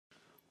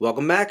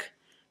Welcome back.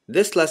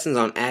 This lesson's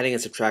on adding and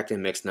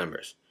subtracting mixed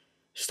numbers.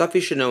 Stuff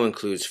you should know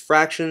includes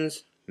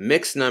fractions,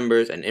 mixed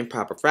numbers, and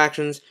improper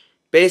fractions,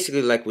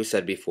 basically like we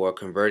said before,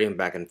 converting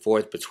back and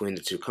forth between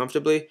the two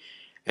comfortably,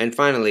 and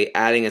finally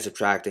adding and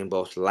subtracting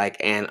both like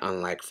and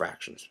unlike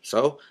fractions.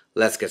 So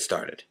let's get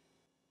started.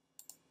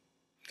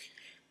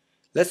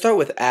 Let's start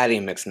with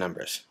adding mixed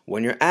numbers.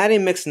 When you're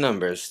adding mixed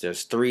numbers,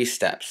 there's three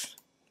steps.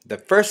 The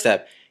first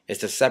step is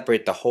to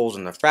separate the wholes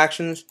and the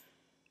fractions.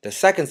 The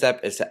second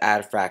step is to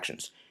add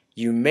fractions.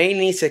 You may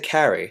need to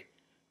carry,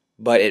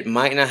 but it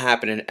might not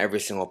happen in every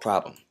single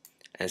problem.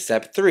 And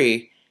step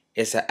 3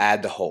 is to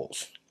add the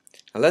wholes.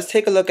 Now let's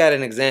take a look at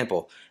an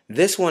example.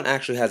 This one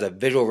actually has a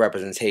visual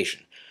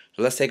representation.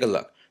 So let's take a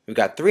look. We've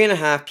got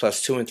 3.5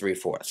 plus 2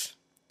 3/4.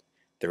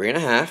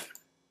 3.5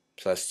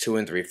 plus 2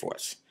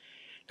 3/4.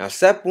 Now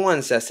step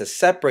 1 says to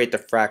separate the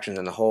fractions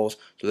and the wholes,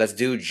 so let's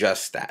do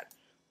just that.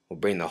 We'll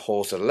bring the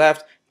wholes to the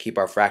left, keep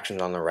our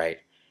fractions on the right.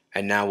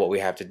 And now what we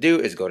have to do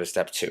is go to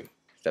step 2.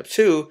 Step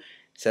 2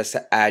 says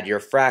to add your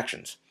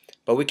fractions.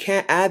 But we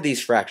can't add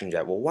these fractions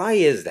yet. Well, why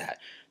is that?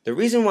 The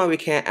reason why we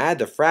can't add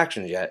the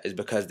fractions yet is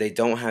because they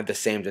don't have the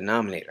same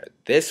denominator.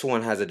 This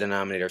one has a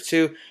denominator of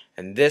 2,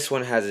 and this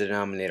one has a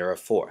denominator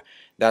of 4.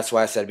 That's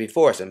why I said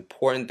before, it's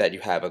important that you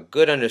have a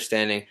good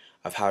understanding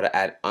of how to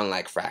add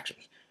unlike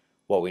fractions.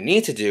 What we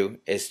need to do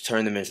is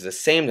turn them into the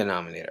same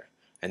denominator,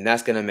 and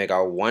that's going to make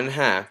our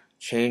 1/2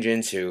 change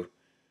into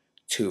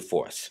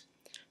 2/4.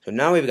 So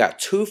now we've got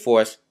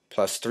 2/4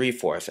 plus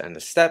 3/4, and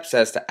the step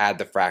says to add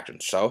the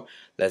fractions. So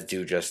let's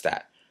do just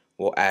that.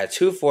 We'll add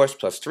 2/4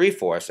 plus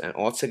 3/4, and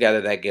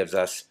altogether that gives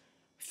us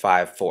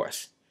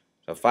 5/4.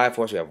 So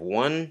 5/4, we have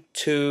 1,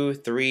 2,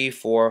 3,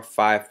 4,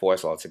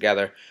 5/4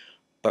 altogether.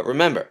 But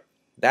remember,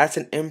 that's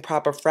an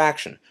improper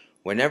fraction.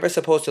 We're never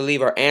supposed to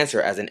leave our answer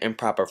as an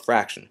improper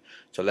fraction.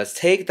 So let's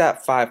take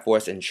that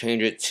 5/4 and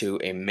change it to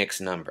a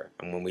mixed number.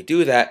 And when we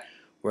do that,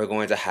 we're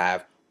going to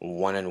have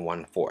 1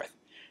 1/4.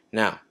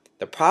 Now,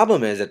 the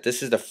problem is that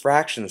this is the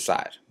fraction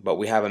side, but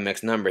we have a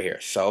mixed number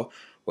here. So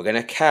we're going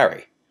to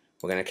carry.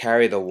 We're going to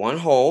carry the 1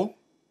 whole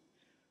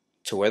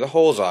to where the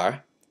holes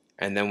are,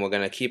 and then we're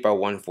going to keep our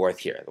 1/4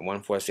 here. The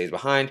 1/4 stays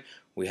behind.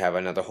 We have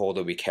another whole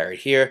that we carried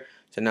here.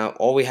 So now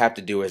all we have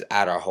to do is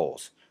add our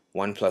wholes.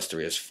 1 plus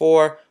 3 is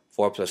 4.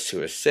 4 plus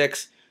 2 is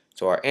 6.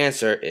 So our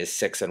answer is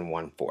 6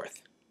 1/4.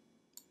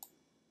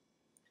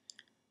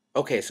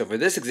 Okay, so for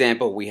this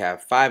example, we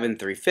have 5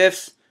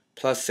 3/5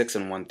 plus 6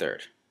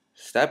 1/3.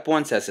 Step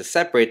 1 says to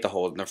separate the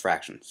wholes and the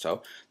fractions.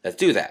 So let's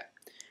do that.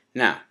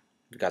 Now,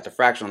 we've got the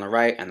fraction on the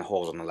right and the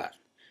wholes on the left.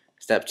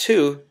 Step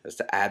 2 is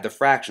to add the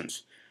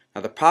fractions.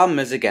 Now the problem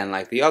is, again,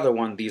 like the other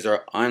one, these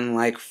are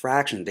unlike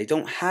fractions. They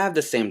don't have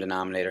the same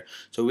denominator,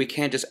 so we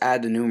can't just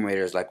add the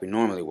numerators like we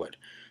normally would.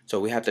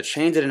 So we have to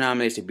change the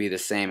denominators to be the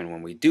same, and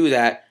when we do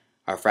that,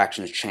 our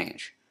fractions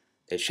change.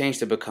 They change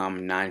to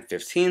become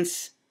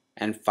 9/15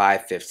 and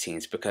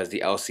 5/15 because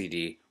the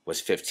LCD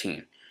was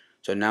 15.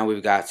 So now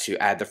we've got to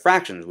add the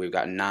fractions. We've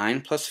got 9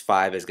 plus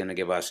 5 is going to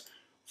give us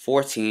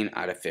 14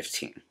 out of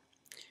 15.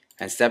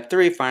 And step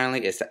 3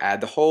 finally is to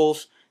add the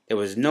wholes. There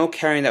was no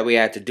carrying that we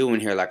had to do in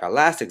here like our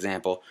last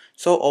example,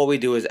 so all we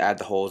do is add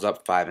the wholes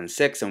up 5 and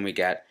 6 and we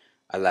get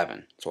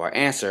 11. So our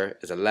answer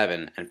is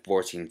 11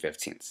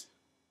 14/15.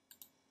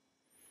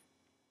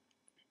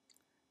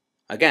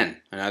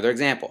 Again, another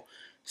example.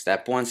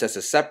 Step 1 says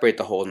to separate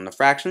the wholes and the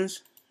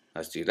fractions.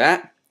 Let's do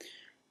that.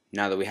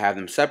 Now that we have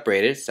them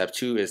separated, step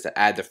 2 is to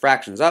add the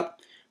fractions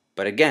up.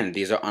 But again,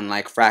 these are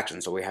unlike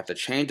fractions, so we have to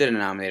change the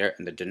denominator,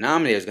 and the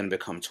denominator is going to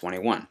become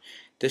 21.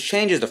 This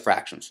changes the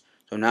fractions.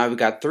 So now we've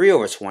got 3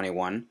 over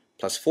 21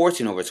 plus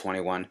 14 over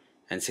 21,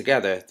 and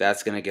together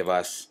that's going to give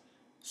us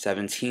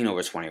 17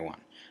 over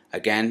 21.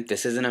 Again,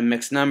 this isn't a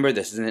mixed number,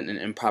 this isn't an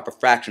improper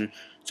fraction,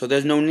 so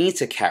there's no need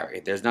to carry.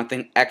 There's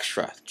nothing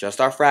extra,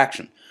 just our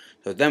fraction.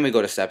 So then we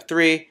go to step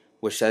 3,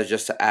 which says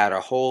just to add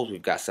our wholes.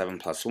 We've got 7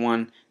 plus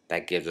 1,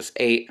 that gives us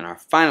 8, and our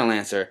final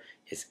answer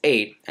is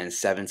 8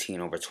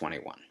 17 over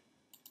 21.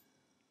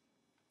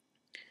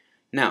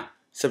 Now,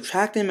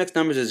 subtracting mixed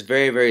numbers is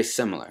very, very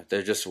similar.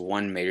 There's just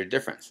one major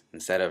difference.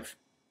 Instead of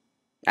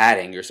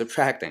adding, you're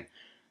subtracting.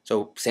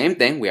 So same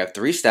thing, we have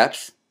 3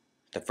 steps.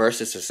 The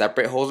first is to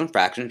separate wholes and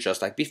fractions,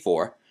 just like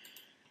before.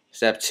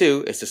 Step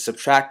 2 is to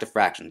subtract the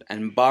fractions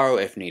and borrow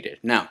if needed.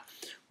 Now,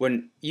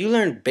 when you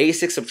learn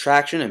basic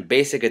subtraction and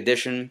basic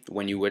addition,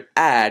 when you would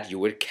add, you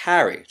would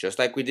carry, just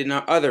like we did in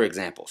our other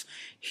examples.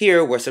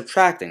 Here, we're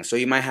subtracting, so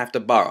you might have to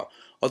borrow,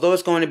 although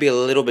it's going to be a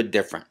little bit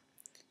different.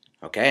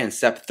 Okay, and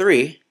step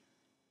 3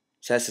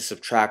 says to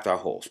subtract our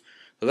wholes.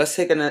 So let's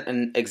take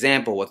an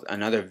example with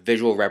another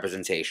visual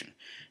representation.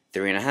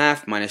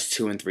 3.5 minus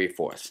 2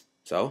 3/4.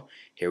 So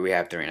here we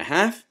have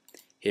 3.5.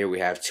 Here we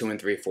have 2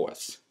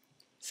 3/4.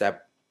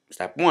 Step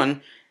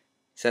 1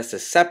 says to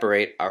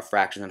separate our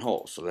fractions and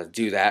wholes. So let's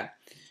do that.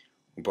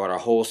 We brought our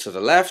wholes to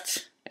the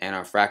left, and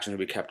our fractions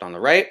will be kept on the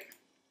right.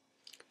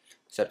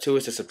 Step 2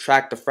 is to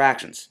subtract the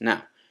fractions.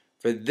 Now,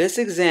 for this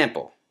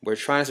example, we're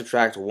trying to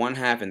subtract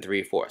 1/2 and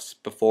 3/4.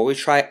 Before we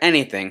try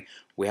anything,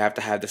 we have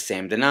to have the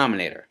same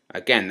denominator.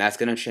 Again, that's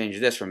going to change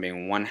this from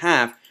being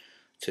 1/2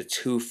 to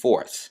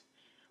 2/4.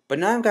 But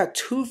now I've got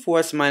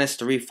 2/4 minus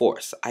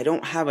 3/4. I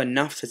don't have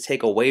enough to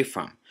take away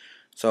from.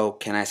 So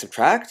can I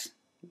subtract?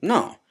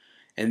 No.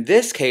 In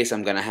this case,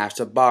 I'm going to have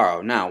to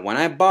borrow. Now, when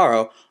I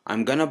borrow,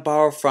 I'm going to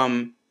borrow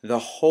from the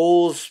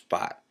whole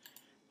spot.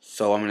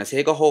 So I'm going to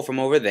take a whole from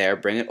over there,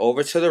 bring it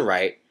over to the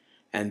right,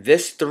 and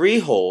this 3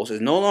 wholes is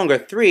no longer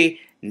 3,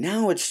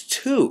 now it's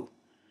 2.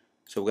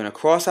 So we're going to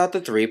cross out the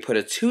 3, put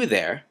a 2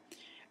 there,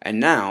 and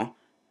now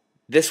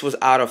this was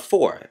out of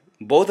 4.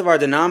 Both of our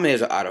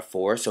denominators are out of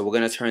 4, so we're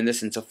going to turn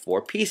this into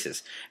 4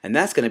 pieces, and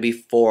that's going to be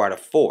 4 out of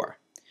 4.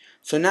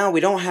 So now we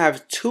don't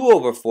have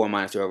 2/4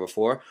 minus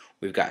 3/4,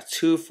 we've got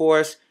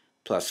 2/4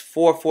 plus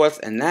 4/4,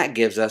 and that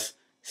gives us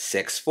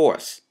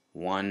 6/4.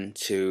 1,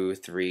 2,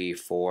 3,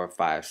 4,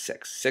 5,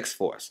 6.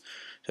 6/4.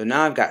 So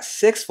now I've got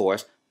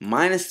 6/4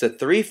 minus the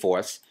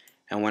 3/4,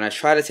 and when I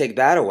try to take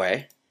that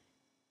away,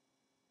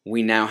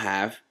 we now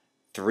have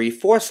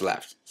 3/4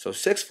 left. So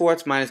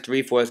 6/4 minus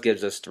 3/4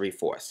 gives us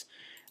 3/4.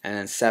 And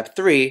then step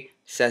 3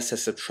 says to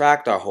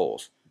subtract our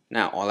wholes.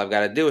 Now all I've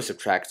got to do is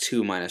subtract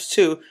 2 minus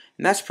 2,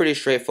 and that's pretty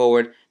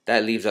straightforward.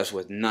 That leaves us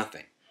with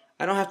nothing.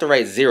 I don't have to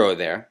write 0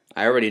 there.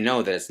 I already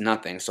know that it's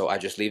nothing, so I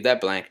just leave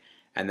that blank,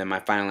 and then my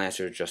final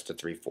answer is just the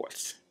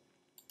 3/4.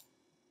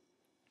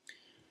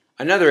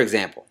 Another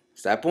example.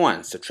 Step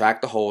 1,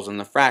 subtract the wholes and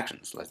the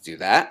fractions. Let's do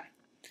that.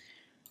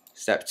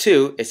 Step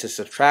 2 is to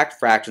subtract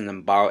fractions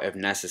and borrow if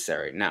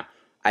necessary. Now,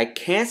 I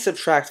can't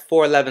subtract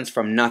 4/11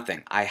 from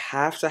nothing. I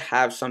have to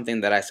have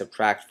something that I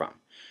subtract from.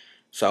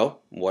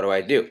 So, what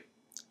do?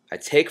 I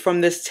take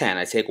from this 10,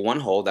 I take 1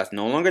 whole, that's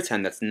no longer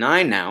 10, that's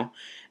 9 now,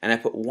 and I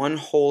put 1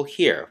 whole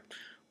here.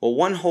 Well,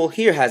 1 whole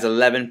here has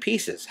 11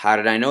 pieces. How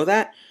did I know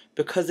that?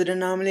 Because the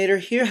denominator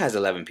here has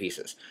 11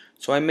 pieces.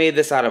 So I made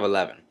this out of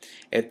 11.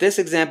 If this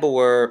example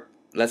were,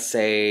 let's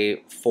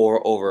say,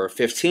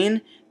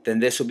 4/15, then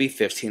this would be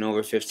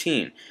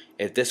 15/15.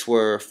 If this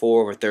were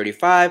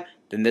 4/35,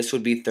 then this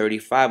would be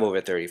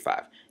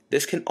 35/35.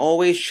 This can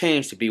always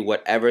change to be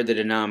whatever the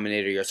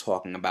denominator you're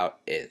talking about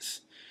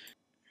is.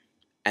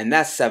 And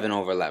that's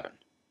 7/11.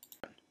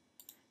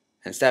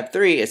 And step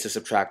 3 is to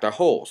subtract our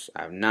wholes.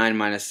 I have 9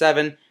 minus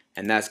 7,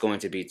 and that's going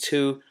to be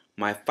 2.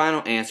 My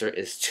final answer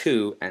is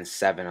 2 and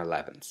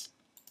 7/11.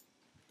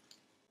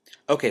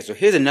 Okay, so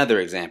here's another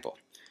example.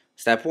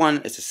 Step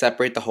 1 is to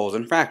separate the wholes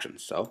and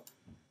fractions. So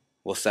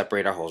we'll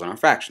separate our wholes and our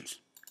fractions.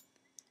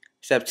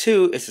 Step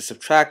 2 is to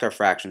subtract our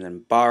fractions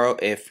and borrow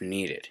if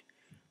needed.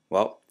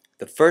 Well,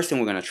 the first thing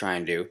we're going to try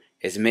and do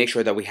is make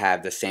sure that we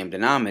have the same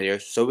denominator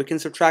so we can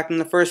subtract in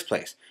the first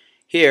place.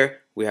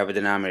 Here we have a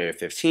denominator of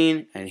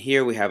 15, and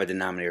here we have a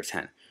denominator of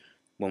 10.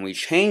 When we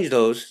change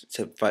those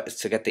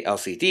to get the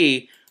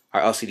LCD,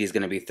 our LCD is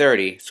going to be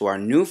 30, so our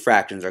new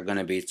fractions are going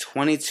to be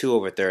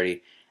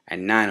 22/30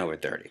 and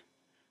 9/30.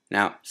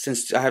 Now,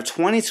 since I have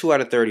 22 out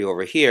of 30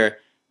 over here,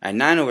 and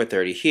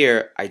 9/30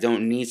 here, I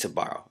don't need to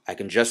borrow. I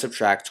can just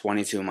subtract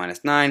 22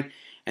 minus 9,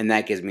 and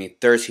that gives me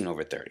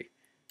 13/30.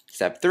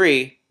 Step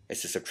 3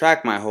 is to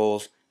subtract my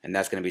wholes, and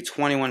that's going to be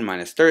 21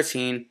 minus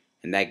 13,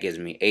 and that gives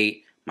me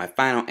 8. My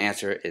final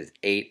answer is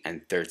 8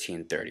 and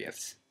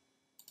 13/30.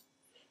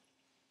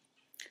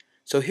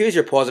 So here's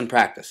your pause and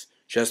practice.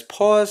 Just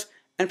pause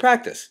and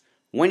practice.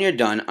 When you're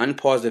done,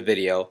 unpause the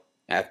video.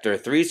 After a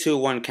 3, 2,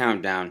 1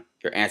 countdown,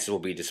 your answers will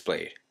be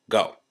displayed.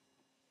 Go.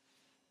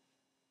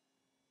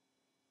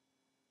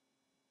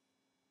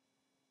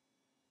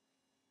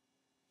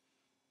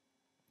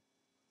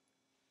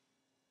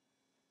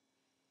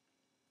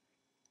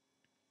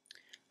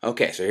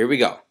 Okay, so here we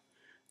go.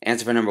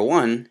 Answer for number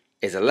 1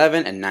 is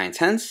 11 and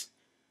 9/10.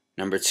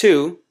 Number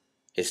 2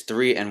 is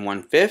 3 and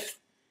 1/5.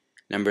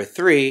 Number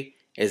 3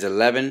 is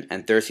 11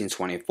 and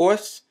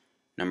 13/24.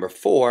 Number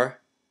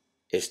 4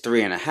 is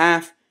 3 and a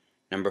half.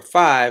 Number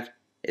 5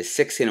 is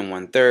 16 and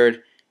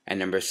 1/3. And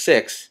number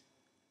 6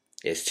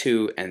 is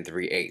 2 and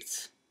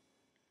 3/8.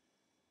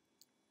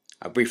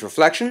 A brief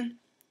reflection.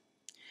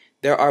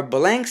 There are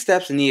blank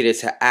steps needed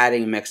to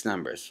adding mixed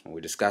numbers.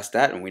 We discussed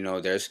that, and we know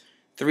there's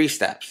 3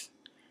 steps.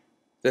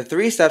 The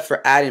 3 steps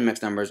for adding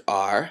mixed numbers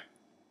are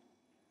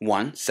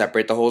 1.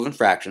 Separate the wholes and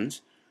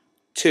fractions.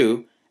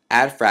 2.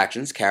 Add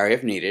fractions, carry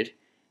if needed.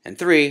 And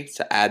 3.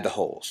 To add the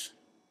wholes.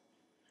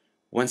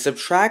 When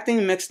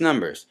subtracting mixed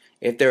numbers,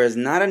 if there is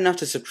not enough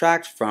to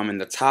subtract from in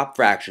the top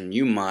fraction,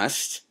 you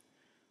must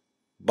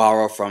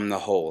borrow from the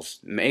wholes.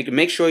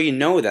 Make sure you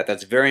know that.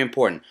 That's very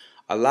important.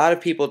 A lot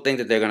of people think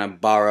that they're going to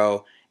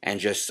borrow and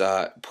just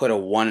put a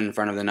 1 in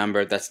front of the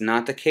number. That's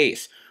not the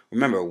case.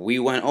 Remember, we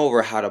went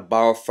over how to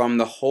borrow from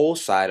the whole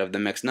side of the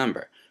mixed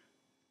number.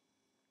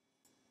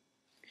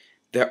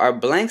 There are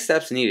blank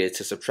steps needed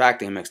to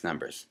subtracting mixed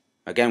numbers.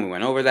 Again, we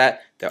went over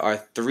that. There are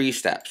 3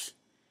 steps.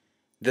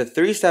 The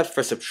 3 steps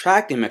for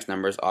subtracting mixed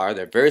numbers are,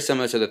 they're very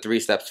similar to the 3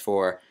 steps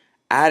for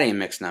adding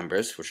mixed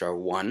numbers, which are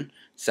 1.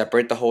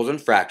 Separate the wholes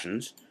and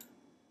fractions.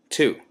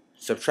 2.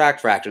 Subtract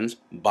fractions,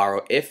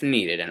 borrow if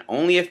needed and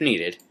only if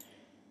needed.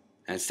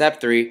 And step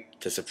 3,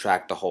 to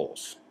subtract the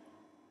wholes.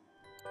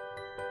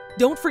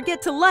 Don't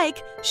forget to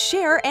like,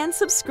 share, and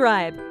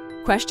subscribe.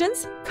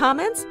 Questions?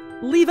 Comments?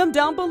 Leave them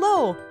down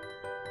below.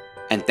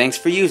 And thanks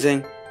for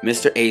using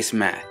Mr. Ace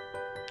Math.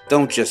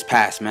 Don't just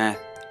pass math,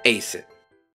 ace it.